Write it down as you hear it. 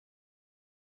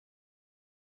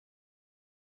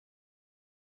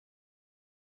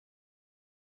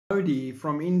Modi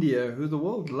from India, who the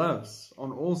world loves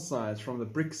on all sides, from the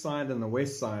brick side and the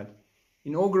west side,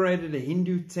 inaugurated a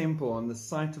Hindu temple on the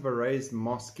site of a raised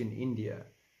mosque in India.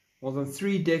 More than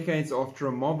 3 decades after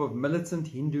a mob of militant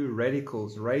Hindu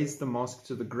radicals razed the mosque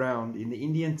to the ground in the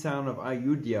Indian town of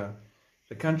Ayodhya,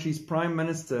 the country's Prime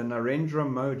Minister Narendra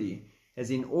Modi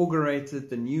has inaugurated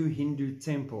the new Hindu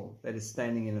temple that is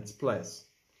standing in its place.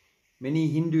 Many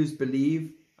Hindus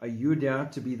believe Ayodhya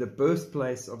to be the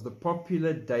birthplace of the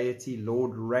popular deity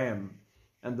Lord Ram,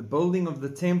 and the building of the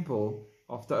temple,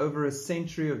 after over a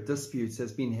century of disputes,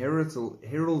 has been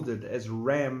heralded as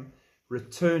Ram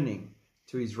returning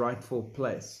to his rightful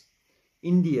place.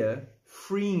 India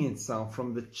freeing itself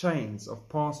from the chains of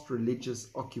past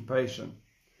religious occupation.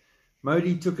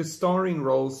 Modi took a starring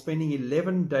role, spending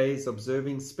 11 days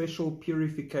observing special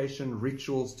purification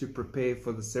rituals to prepare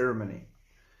for the ceremony.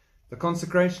 The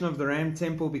consecration of the Ram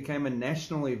temple became a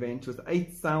national event with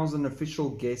 8,000 official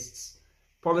guests,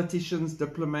 politicians,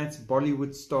 diplomats,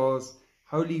 Bollywood stars,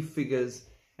 holy figures,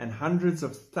 and hundreds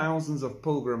of thousands of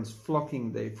pilgrims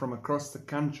flocking there from across the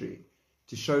country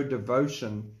to show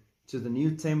devotion to the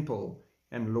new temple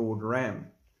and Lord Ram.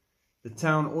 The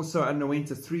town also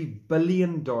underwent a $3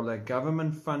 billion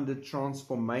government-funded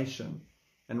transformation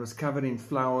and was covered in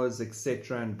flowers,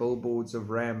 etc., and billboards of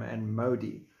Ram and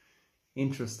Modi.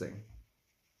 Interesting.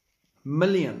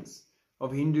 Millions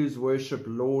of Hindus worship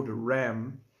Lord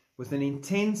Ram with an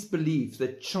intense belief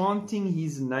that chanting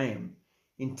his name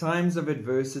in times of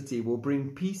adversity will bring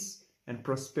peace and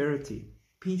prosperity,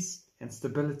 peace and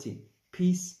stability,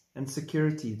 peace and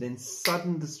security. Then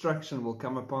sudden destruction will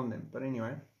come upon them. But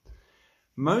anyway,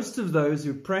 most of those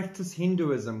who practice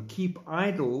Hinduism keep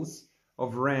idols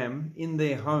of Ram in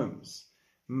their homes.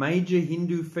 Major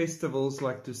Hindu festivals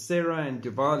like Dussehra and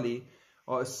Diwali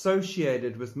are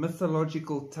associated with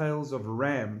mythological tales of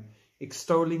Ram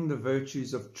extolling the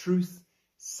virtues of truth,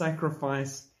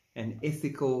 sacrifice, and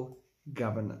ethical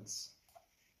governance.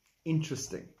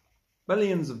 Interesting.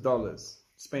 Billions of dollars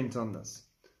spent on this.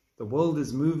 The world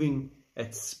is moving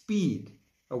at speed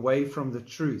away from the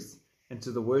truth and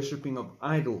to the worshipping of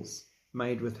idols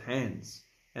made with hands,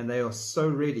 and they are so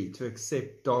ready to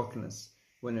accept darkness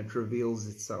when it reveals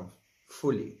itself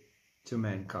fully to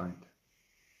mankind.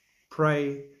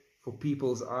 Pray for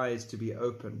people's eyes to be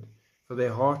opened, for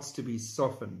their hearts to be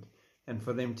softened, and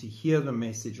for them to hear the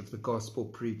message of the gospel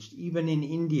preached. Even in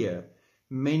India,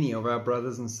 many of our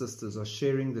brothers and sisters are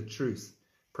sharing the truth.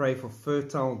 Pray for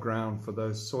fertile ground, for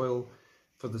the soil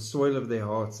of their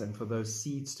hearts, and for those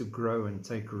seeds to grow and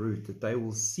take root, that they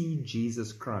will see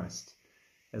Jesus Christ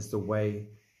as the way,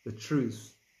 the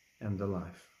truth, and the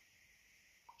life.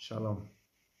 Shalom.